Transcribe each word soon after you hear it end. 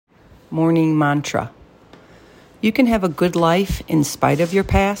morning mantra. You can have a good life in spite of your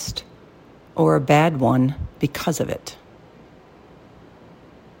past, or a bad one because of it.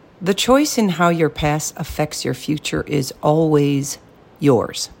 The choice in how your past affects your future is always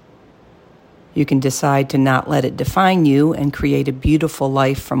yours. You can decide to not let it define you and create a beautiful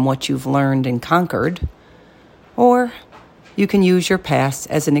life from what you've learned and conquered, or you can use your past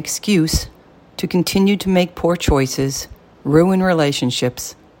as an excuse to continue to make poor choices, ruin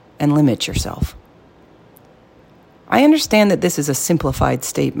relationships, and limit yourself. I understand that this is a simplified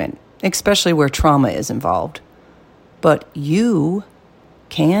statement, especially where trauma is involved, but you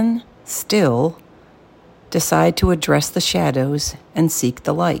can still decide to address the shadows and seek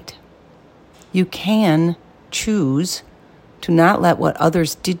the light. You can choose to not let what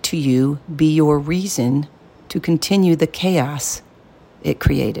others did to you be your reason to continue the chaos it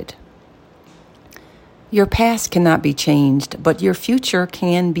created. Your past cannot be changed, but your future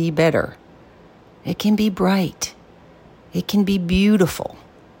can be better. It can be bright. It can be beautiful.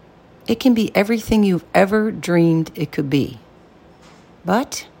 It can be everything you've ever dreamed it could be.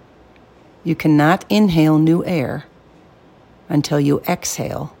 But you cannot inhale new air until you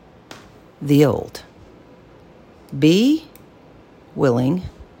exhale the old. Be willing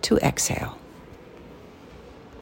to exhale.